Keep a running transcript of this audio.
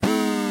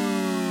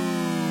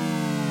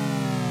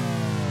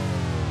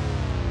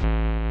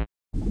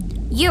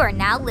You are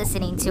now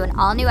listening to an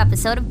all-new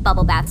episode of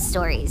Bubble Bath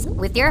Stories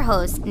with your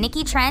hosts,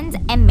 Nikki Trends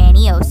and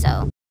Manny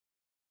Oso.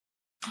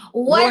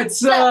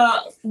 What's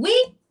up?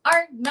 We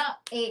are not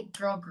a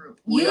girl group.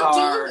 We do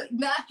are.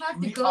 not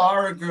have to go. We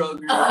are a girl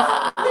group.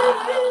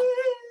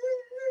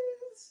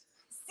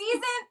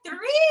 Season 3.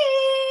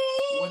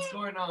 What's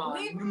going on?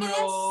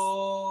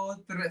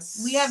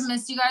 We have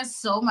missed you guys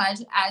so much.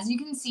 As you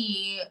can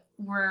see,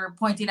 we're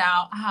pointing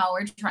out how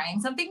we're trying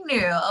something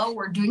new.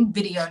 We're doing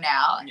video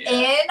now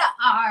in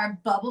our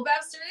Bubble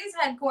Bath Stories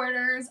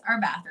headquarters,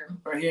 our bathroom.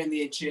 We're here in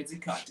the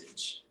Enchanted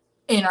Cottage.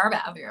 In our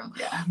bathroom.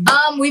 Yeah.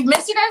 We've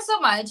missed you guys so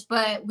much,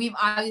 but we've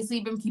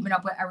obviously been keeping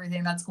up with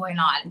everything that's going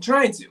on.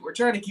 We're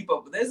trying to keep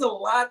up. But there's a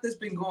lot that's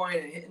been going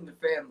and hitting the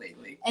fan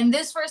lately. And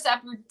this first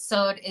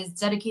episode is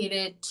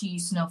dedicated to you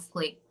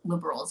snowflake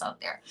liberals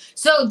out there.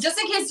 So just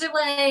in case you're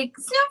like,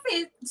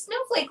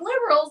 snowflake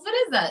liberals, what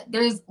is that?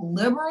 There's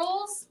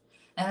liberals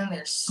and then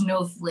there's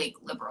snowflake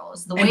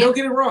liberals. And don't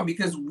get it wrong,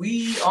 because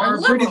we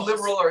are pretty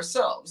liberal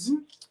ourselves.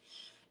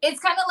 It's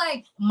kind of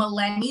like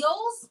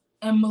millennials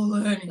and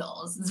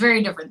millennials. It's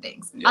very different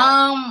things.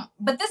 Yeah.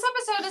 But this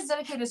episode is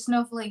dedicated to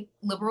snowflake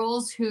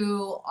liberals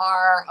who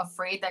are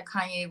afraid that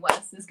Kanye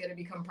West is going to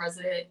become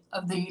president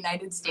of the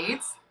United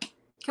States.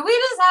 Can we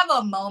just have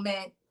a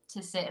moment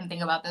to sit and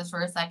think about this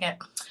for a second?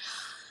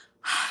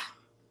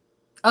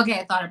 Okay,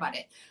 I thought about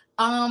it.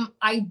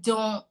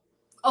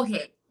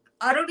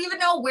 I don't even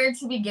know where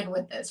to begin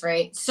with this,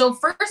 right? So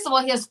first of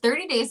all, he has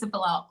 30 days to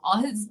fill out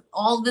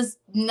all this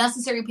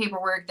necessary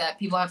paperwork that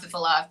people have to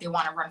fill out if they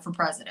want to run for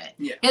president.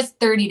 Yeah. He has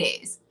 30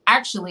 days.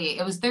 Actually,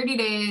 it was 30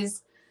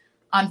 days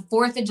on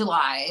 4th of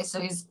July,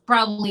 so he's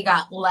probably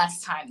got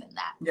less time than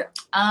that. Yeah.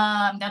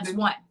 That's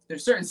one.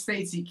 There's certain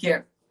states he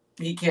can't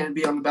be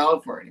on the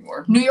ballot for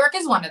anymore. New York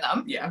is one of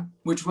them. Yeah,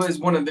 which was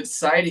one of the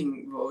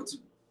deciding votes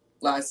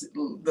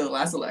the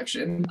last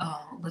election.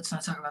 Oh, let's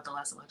not talk about the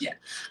last election.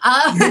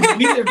 Yeah.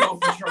 We didn't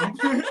vote for Trump.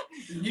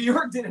 New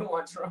York didn't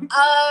want Trump.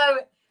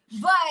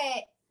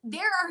 But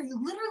there are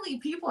literally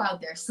people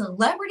out there,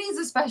 celebrities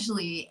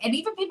especially, and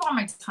even people on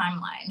my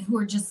timeline who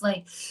are just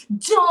like,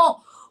 don't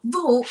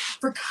vote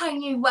for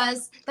Kanye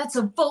West. That's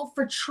a vote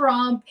for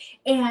Trump.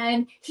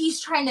 And he's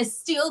trying to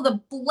steal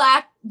the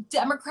Black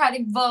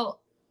Democratic vote.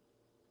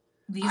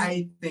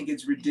 I think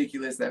it's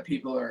ridiculous that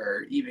people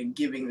are even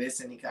giving this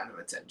any kind of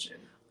attention.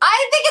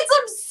 I think it's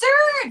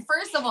absurd.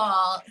 First of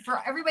all,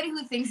 for everybody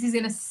who thinks he's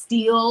going to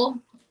steal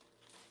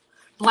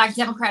Black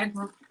Democratic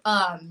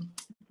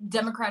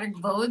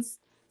votes,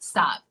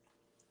 stop.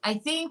 I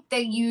think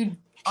that you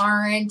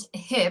aren't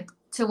hip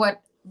to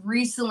what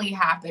recently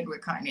happened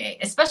with Kanye,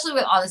 especially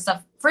with all this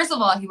stuff. First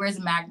of all, he wears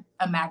a MAGA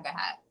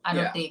hat. I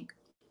don't think.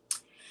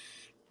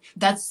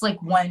 That's like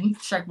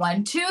strike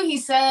one. Two, he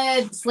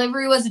said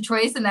slavery was a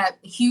choice in that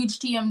huge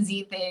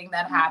TMZ thing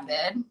that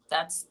happened.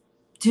 That's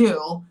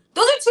two.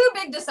 Those are two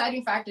big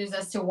deciding factors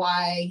as to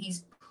why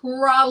he's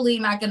probably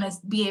not going to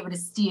be able to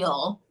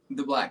steal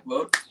the black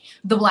vote.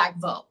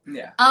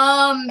 Yeah.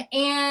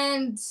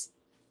 And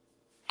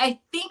I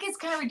think it's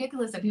kind of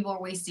ridiculous that people are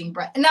wasting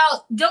breath.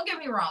 Now, don't get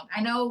me wrong. I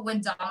know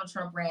when Donald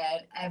Trump ran,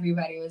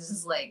 everybody was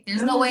just like,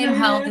 there's no way in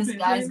hell this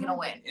guy's going to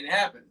win. It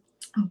happened.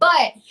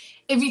 But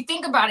if you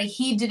think about it,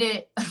 he did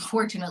it,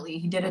 unfortunately,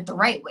 he did it the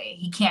right way.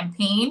 He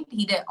campaigned.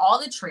 He did all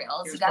the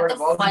trails. He got the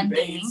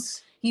funding.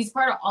 He's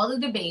part of all the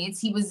debates.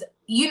 He was,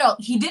 he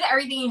did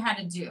everything he had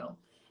to do.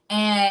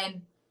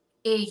 And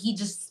he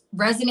just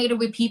resonated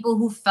with people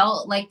who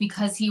felt like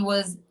because he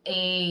was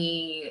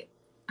I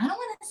don't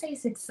want to say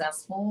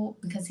successful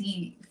because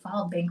he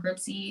filed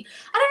bankruptcy.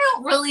 I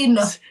don't really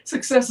know.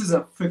 Success is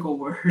a fickle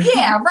word.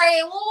 Yeah,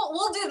 right.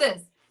 We'll do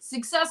this.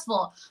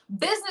 Successful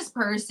business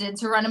person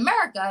to run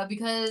America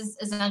because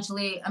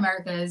essentially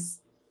America is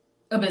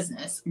a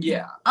business.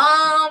 Yeah.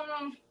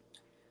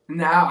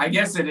 Now, I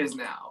guess it is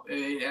now.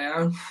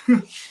 Yeah.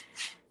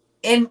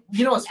 And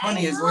you know what's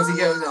funny is once he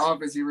got into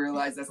office, he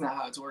realized that's not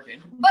how it's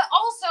working. But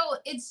also,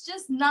 it's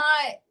just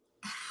not.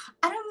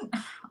 Oh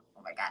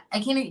my God, I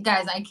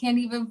can't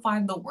even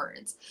find the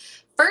words.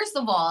 First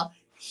of all,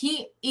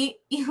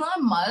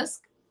 Elon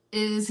Musk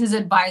is his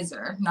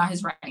advisor, not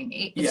his running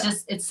mate.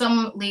 It's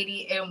some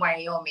lady in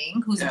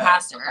Wyoming who's a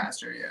pastor.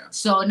 Yeah.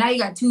 So now you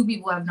got two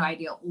people who have no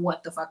idea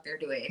what the fuck they're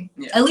doing.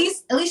 Yeah. At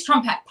least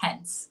Trump had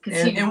Pence.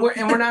 And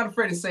we're not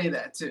afraid to say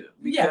that too,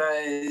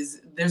 because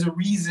there's a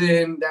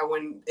reason that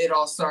when it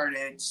all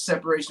started,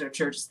 separation of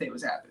church and state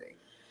was happening.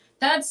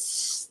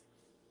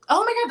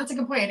 Oh my God, that's a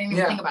good point. I didn't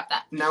even think about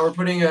that. Now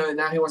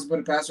now he wants to put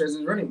a pastor as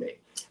his running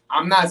mate.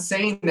 I'm not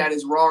saying that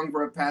it's wrong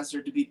for a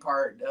pastor to be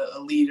a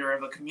leader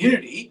of a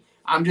community.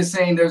 I'm just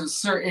saying there's a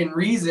certain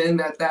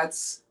reason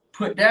that's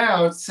put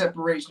down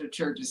separation of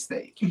church and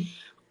state.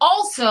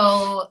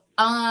 Also,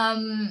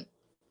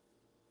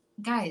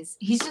 guys,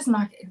 he's just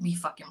not going to be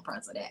fucking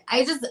president.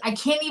 I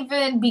can't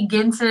even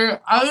begin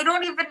to, I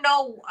don't even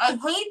know. I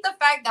hate the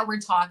fact that we're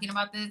talking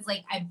about this.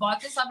 Like, I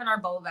brought this up in our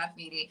Bubble Bath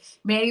meeting.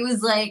 Manny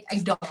was like, I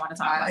don't want to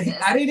talk about this.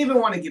 I didn't even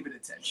want to give it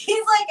attention.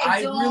 He's like,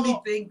 I really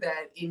think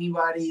that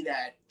anybody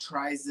that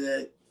tries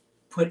to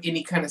put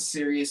any kind of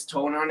serious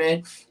tone on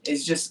it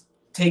is just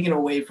taken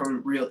away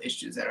from real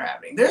issues that are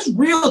happening. There's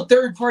real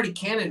third-party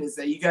candidates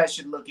that you guys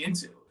should look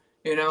into.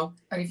 You know?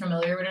 Are you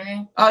familiar with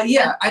any?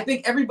 Yeah. I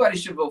think everybody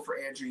should vote for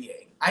Andrew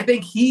Yang. I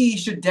think he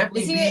should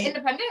definitely be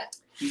independent.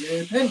 He's an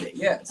independent.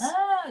 Yes.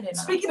 Oh,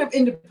 Speaking of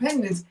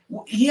independence,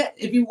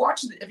 if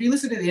you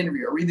listen to the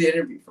interview or read the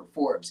interview from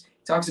Forbes,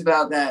 he talks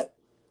about that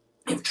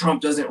if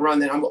Trump doesn't run,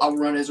 then I'll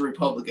run as a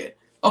Republican.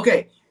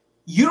 Okay,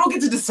 you don't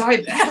get to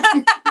decide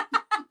that.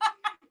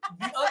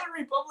 The other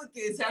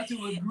Republicans have to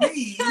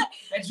agree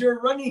that you're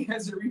running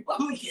as a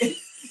Republican.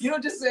 You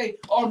don't just say,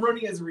 "Oh, I'm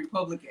running as a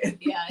Republican."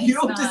 Yeah, you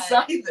don't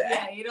decide that.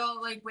 Yeah, you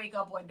don't like wake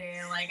up one day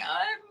and like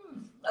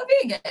I'm a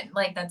vegan.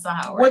 Like that's not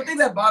how it works. One thing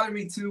that bothered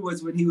me too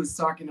was when he was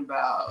talking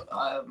about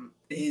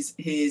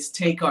his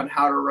take on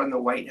how to run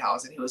the White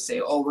House, and he was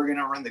saying, "Oh, we're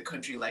gonna run the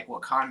country like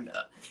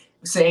Wakanda,"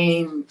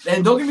 saying,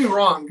 and don't get me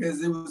wrong,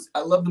 because I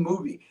love the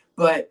movie,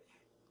 but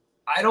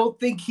I don't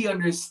think he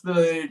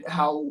understood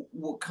how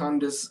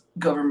Wakanda's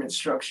government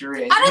structure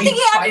is. I don't think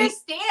he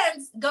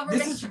understands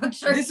government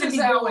structure. This is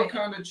how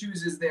Wakanda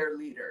chooses their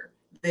leader.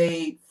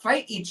 They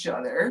fight each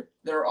other.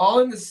 They're all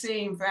in the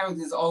same family.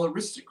 There's all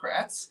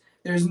aristocrats.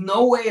 There's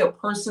no way a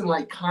person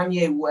like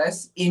Kanye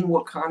West in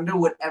Wakanda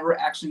would ever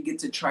actually get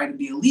to try to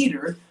be a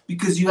leader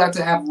because you have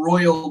to have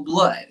royal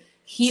blood.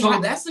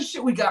 That's the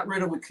shit we got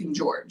rid of with King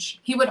George.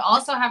 He would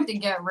also have to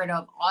get rid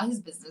of all his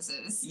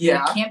businesses.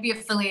 Yeah. He can't be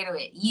affiliated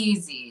with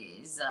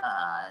Yeezys,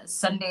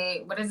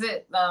 Sunday, what is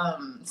it?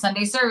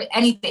 Sunday Service,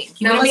 anything.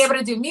 He wouldn't be able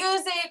to do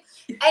music,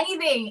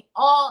 anything,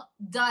 all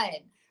done.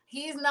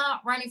 He's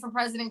not running for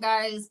president,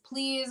 guys.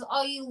 Please,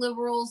 all you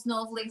liberal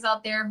snowflakes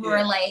out there who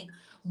are like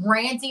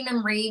ranting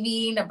and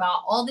raving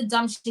about all the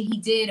dumb shit he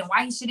did and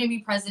why he shouldn't be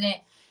president.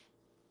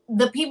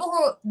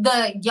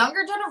 The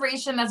younger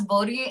generation that's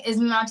voting is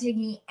not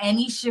taking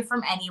any shit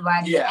from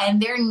anybody. Yeah.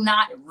 And they're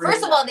not, really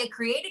first of all, they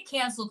created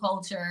cancel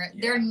culture.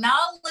 Yeah. They're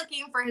not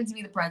looking for him to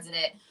be the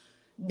president.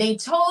 They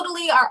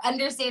totally are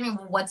understanding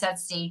what's at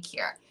stake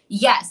here.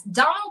 Yes,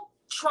 Donald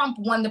Trump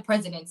won the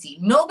presidency.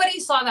 Nobody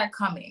saw that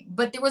coming.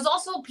 But there was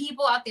also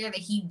people out there that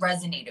he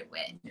resonated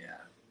with. Yeah.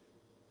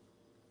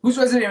 Who's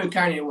resonating with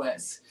Kanye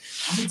West?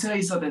 Let me tell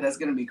you something that's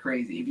going to be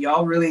crazy. If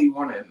y'all really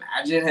want to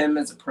imagine him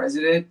as a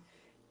president,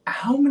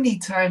 how many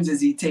times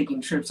is he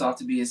taking trips off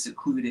to be a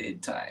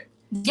secluded time?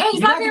 Yeah,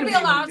 he's not going to be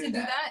allowed to do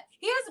that.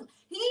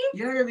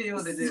 You're not going to be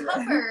able to do that.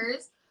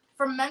 Suffers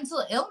from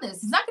mental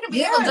illness. He's not going to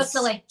be able just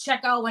to like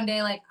check out one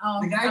day like,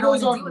 oh, the guy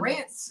goes on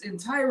rants and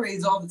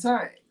tirades all the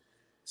time.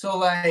 So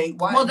like,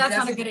 why? Well, that's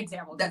not a good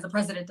example because the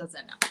president does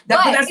that now.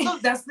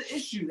 That's the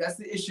issue. That's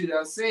the issue that I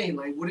was saying.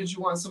 Like, wouldn't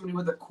you want somebody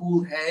with a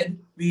cool head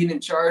being in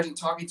charge and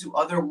talking to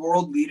other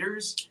world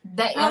leaders?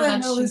 How the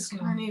hell is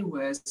Kanye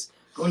West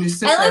going to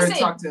sit there and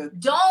talk to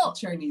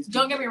Chinese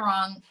people? Don't get me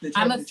wrong.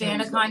 I'm a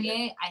fan of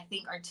Kanye. I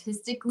think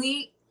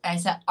artistically,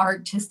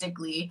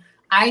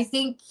 I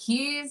think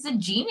he's a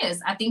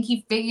genius. I think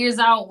he figures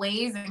out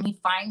ways and he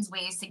finds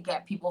ways to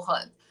get people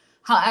hooked.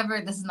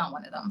 However, this is not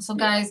one of them. So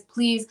guys,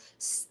 please,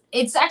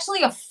 it's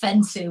actually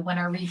offensive when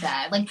I read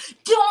that. Like,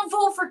 don't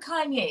vote for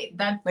Kanye.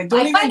 I find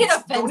it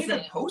offensive. Don't even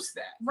post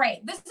that.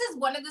 Right. This is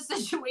one of the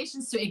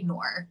situations to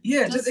ignore.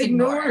 Yeah, just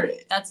ignore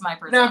it. That's my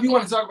personal Now, if you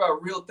want to talk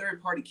about real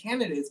third-party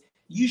candidates,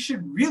 you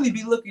should really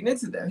be looking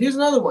into them. Here's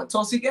another one,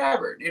 Tulsi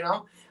Gabbard, you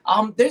know?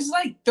 There's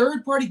like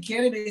third-party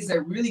candidates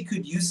that really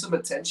could use some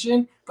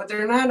attention, but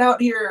they're not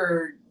out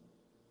here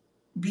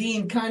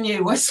being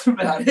Kanye West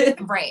about it.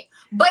 Right.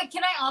 But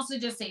can I also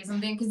just say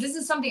something? Because this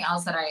is something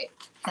else that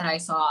I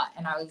saw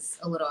and I was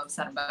a little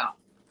upset about.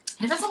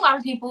 There's a lot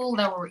of people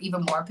that were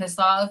even more pissed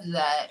off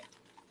that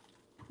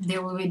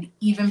there would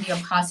even be a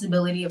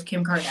possibility of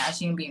Kim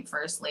Kardashian being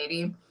first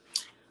lady.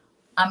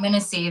 I'm going to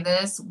say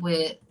this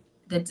with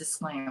the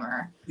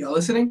disclaimer. Y'all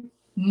listening?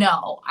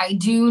 No, I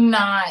do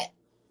not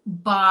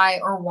buy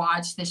or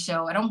watch the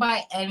show. I don't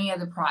buy any of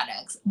the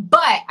products,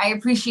 but I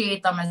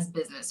appreciate them as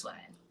businesswomen.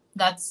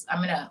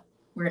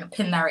 We're gonna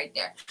pin that right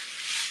there.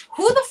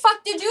 Who the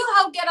fuck did you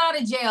help get out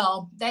of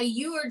jail that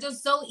you are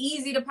just so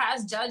easy to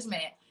pass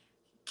judgment?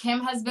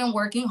 Kim has been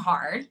working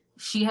hard.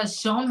 She has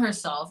shown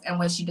herself and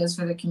what she does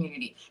for the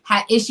community.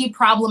 Is she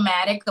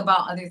problematic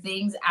about other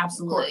things?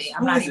 Absolutely.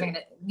 I'm not even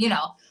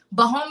gonna,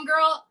 but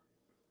homegirl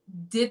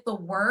did the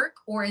work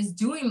or is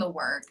doing the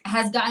work,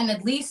 has gotten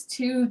at least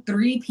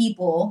 2-3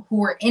 people who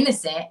were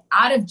innocent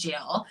out of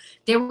jail.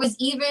 There was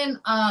even,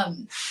 I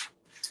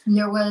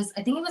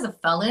think it was a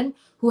felon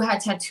who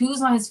had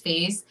tattoos on his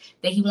face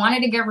that he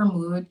wanted to get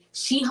removed.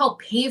 She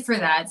helped pay for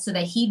that so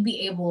that he'd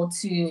be able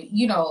to,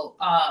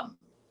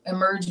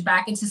 emerge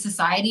back into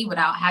society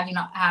without having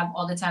to have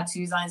all the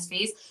tattoos on his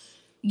face.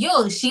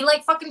 Yo, she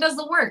like fucking does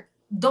the work.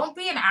 Don't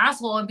be an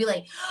asshole and be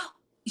like,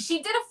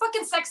 she did a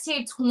fucking sex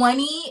tape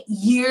 20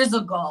 years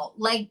ago.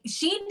 Like,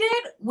 she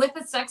did with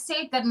a sex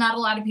tape that not a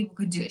lot of people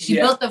could do. She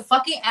built the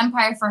fucking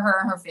empire for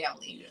her and her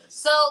family. Yes.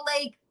 So,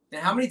 like...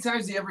 And how many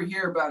times do you ever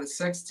hear about a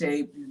sex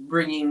tape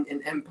bringing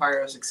an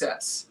empire of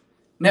success?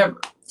 Never.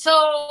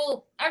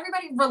 So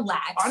everybody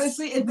relax.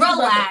 Honestly, and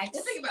relax.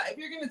 Think about it. If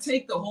you're gonna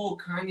take the whole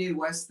Kanye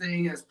West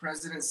thing as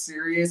president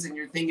serious, and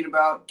you're thinking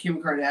about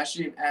Kim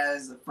Kardashian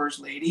as the first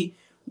lady,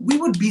 we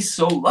would be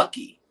so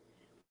lucky.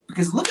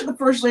 Because look at the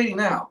first lady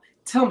now.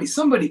 Tell me,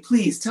 somebody,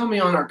 please tell me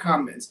on our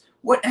comments,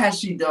 what has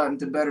she done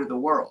to better the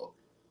world?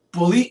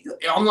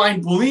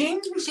 Online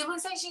bullying? She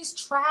looks like she's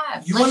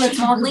trapped. You like want to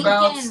talk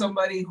about Lincoln.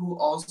 somebody who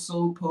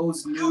also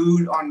posed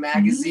nude on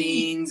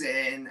magazines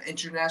and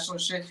international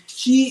shit?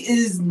 She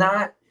is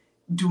not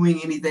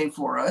doing anything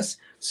for us.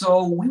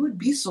 So we would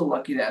be so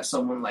lucky to have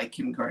someone like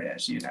Kim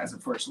Kardashian as a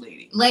first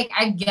lady. Like,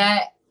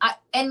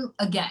 and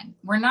again,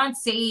 we're not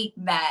saying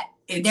that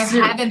there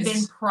serious. haven't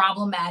been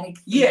problematic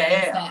things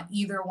that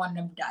either one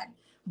have done.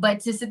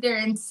 But to sit there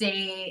and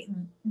say,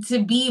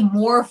 to be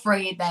more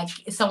afraid that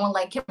someone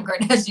like Kim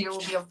Kardashian will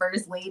be a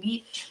first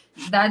lady,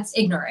 that's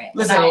ignorant.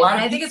 Listen,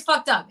 I think it's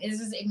fucked up. It's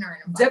just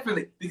ignorant.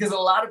 Definitely. Because a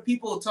lot of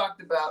people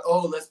talked about,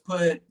 let's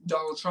put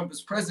Donald Trump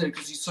as president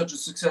because he's such a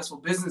successful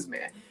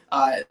businessman.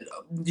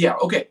 Yeah,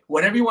 okay.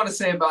 Whatever you want to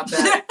say about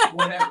that,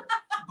 whatever.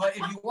 But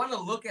if you want to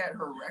look at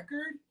her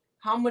record,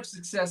 how much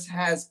success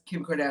has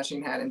Kim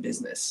Kardashian had in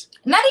business?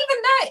 Not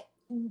even that.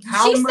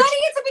 She's studying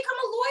to become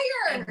a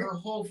lawyer. And her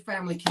whole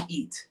family can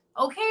eat.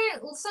 Okay,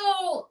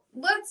 so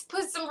let's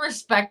put some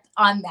respect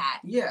on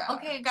that. Yeah.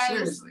 Okay, guys.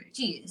 Seriously.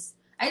 Jeez.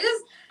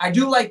 I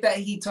do like that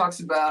he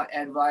talks about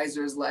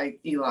advisors like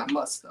Elon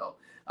Musk, though.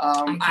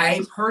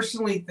 I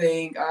personally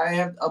think I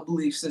have a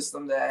belief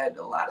system that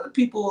a lot of the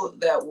people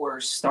that were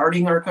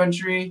starting our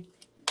country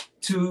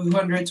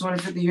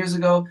 250 years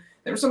ago,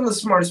 they were some of the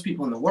smartest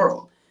people in the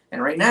world.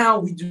 And right now,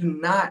 we do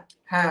not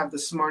have the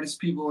smartest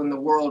people in the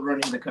world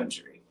running the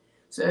country.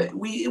 So it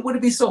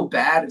wouldn't be so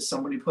bad if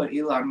somebody put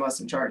Elon Musk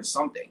in charge of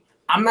something.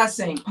 I'm not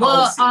saying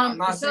policy.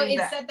 So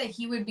it said that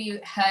he would be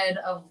head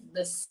of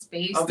the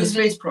space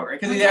space program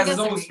because he has his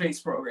own space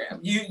program.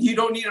 You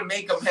don't need to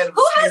make him head of.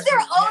 Who has their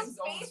own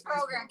space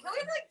program? Can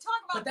we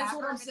talk about that? But that's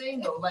what I'm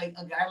saying though. Like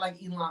a guy like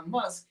Elon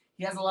Musk,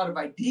 he has a lot of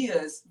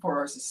ideas for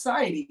our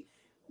society.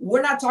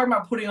 We're not talking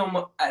about putting him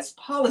as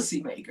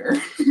policymaker.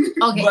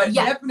 Okay, but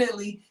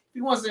definitely, if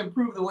he wants to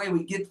improve the way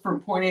we get from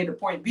point A to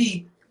point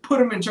B, put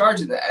him in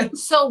charge of that.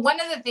 So one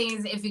of the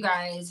things, if you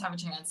guys have a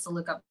chance to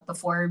look up the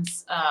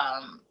Forbes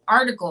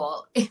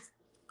article,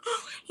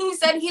 he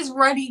said he's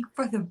running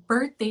for the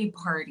birthday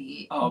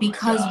party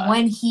because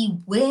when he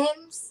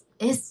wins,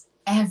 it's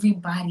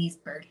everybody's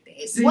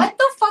birthday. See, what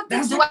the fuck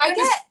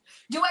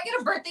do I get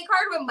a birthday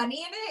card with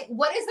money in it?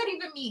 What does that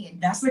even mean?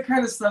 That's the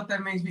kind of stuff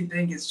that makes me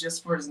think it's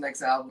just for his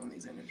next album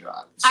he's gonna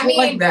drop. I mean,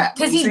 like that.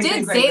 Because he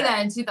did say that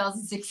in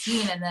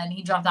 2016 and then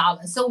he dropped the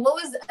album. So what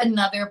was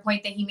another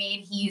point that he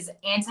made? He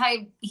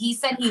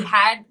said he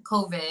had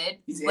COVID.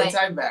 He's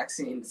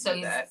anti-vaccine. So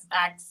he's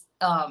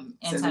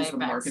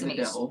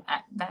anti-vaccination.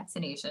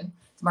 Vaccination.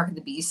 It's mark of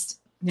the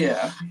beast.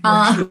 Yeah.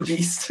 Mark of the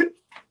beast.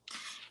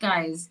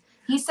 Guys,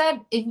 he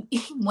said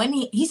when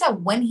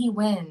he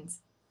wins,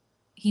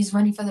 he's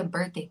running for the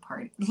birthday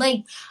party.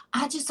 Like,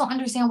 I just don't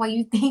understand why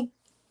you think.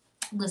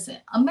 Listen,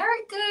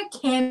 America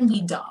can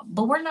be dumb,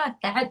 but we're not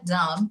that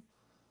dumb.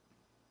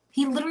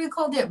 He literally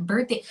called it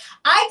birthday.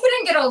 I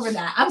couldn't get over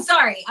that. I'm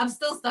sorry. I'm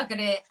still stuck in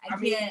it. I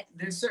mean,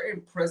 there's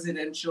certain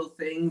presidential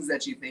things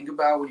that you think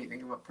about when you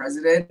think of a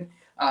president.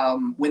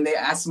 When they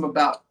asked him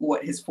about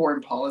what his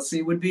foreign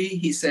policy would be,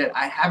 he said,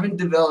 "I haven't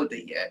developed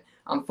it yet.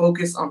 I'm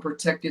focused on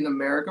protecting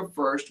America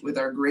first with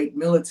our great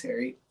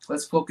military.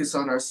 Let's focus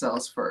on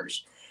ourselves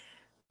first."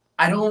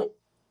 I don't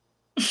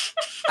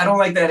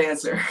like that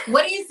answer.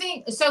 What do you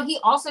think? So he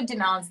also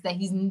denounced that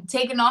he's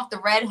taken off the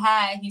red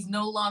hat. He's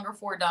no longer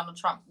for Donald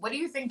Trump. What do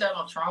you think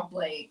Donald Trump,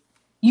 like,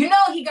 he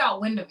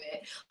got wind of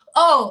it.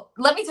 Oh,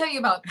 let me tell you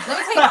about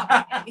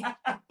Manny.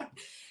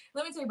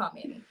 Let me tell you about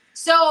Manny.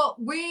 So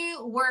we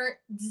were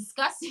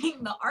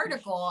discussing the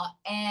article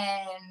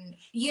and,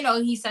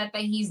 he said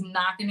that he's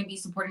not going to be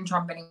supporting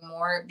Trump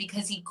anymore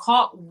because he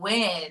caught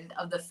wind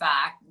of the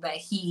fact that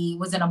he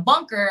was in a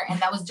bunker. And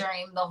that was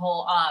during the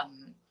whole,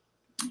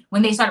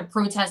 when they started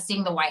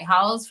protesting the White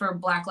House for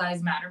Black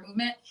Lives Matter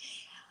movement.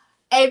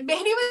 And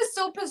Manny was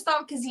so pissed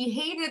off because he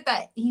hated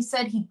that he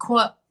said he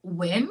caught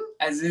wind.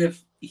 As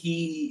if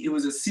it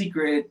was a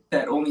secret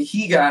that only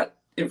he got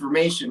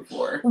information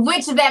for.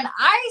 Which then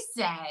I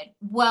said,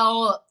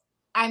 well,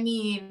 I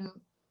mean,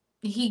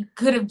 he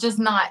could have just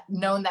not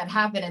known that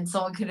happened and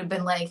someone could have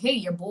been like, hey,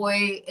 your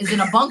boy is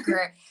in a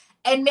bunker.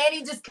 And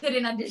Manny just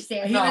couldn't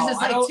understand. He was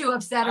just too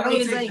upset. I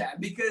don't think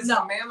that because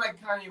a man like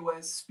Kanye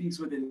West speaks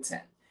with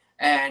intent.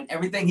 And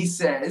everything he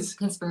says...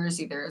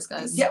 Conspiracy theorists,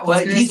 guys. Yeah,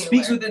 well, he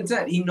speaks with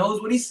intent. He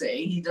knows what he's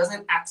saying. He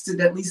doesn't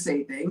accidentally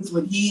say things.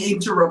 When he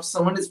interrupts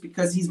someone, it's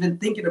because he's been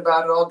thinking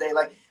about it all day.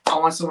 Like, I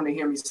want someone to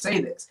hear me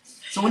say this.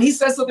 So when he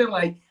says something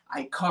like,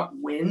 I caught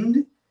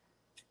wind,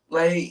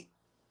 like,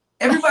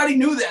 everybody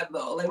knew that,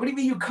 though. Like, what do you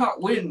mean you caught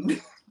wind?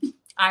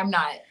 I'm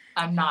not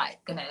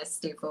going to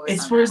stay focused.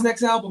 It's for his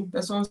next album.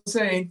 That's what I'm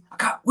saying. I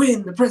caught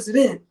wind. The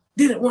president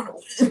didn't want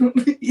to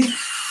win.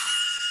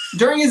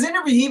 During his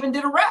interview, he even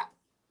did a rap.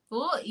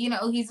 Well,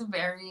 he's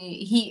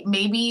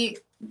maybe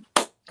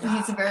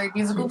He's a very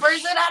musical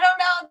person. I don't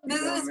know.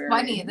 This is Very-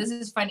 funny. This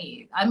is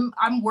funny.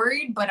 I'm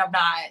worried, but I'm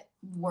not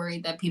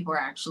worried that people are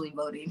actually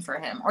voting for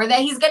him or that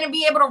he's gonna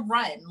be able to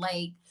run.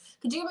 Like,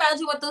 could you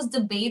imagine what those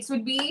debates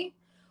would be?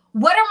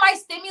 What are my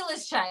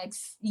stimulus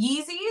checks?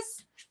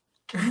 Yeezys?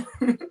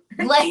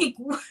 Like,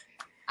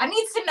 I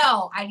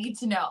need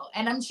to know.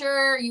 And I'm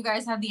sure you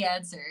guys have the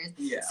answers.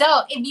 Yeah.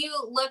 So if you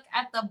look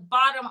at the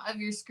bottom of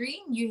your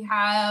screen, you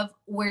have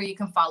where you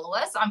can follow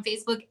us on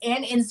Facebook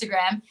and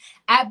Instagram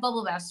at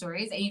Bubble Bath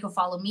Stories. And you can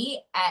follow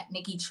me at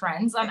Nikki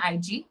Trends on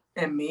IG.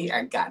 And me,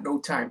 I got no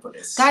time for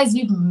this. Guys,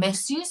 we've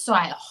missed you. So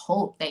I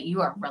hope that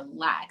you are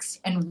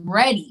relaxed and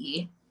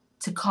ready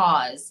to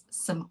cause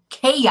some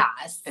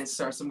chaos. And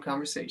start some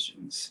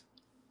conversations.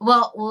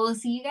 Well, we'll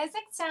see you guys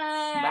next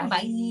time. Bye.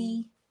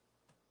 Bye.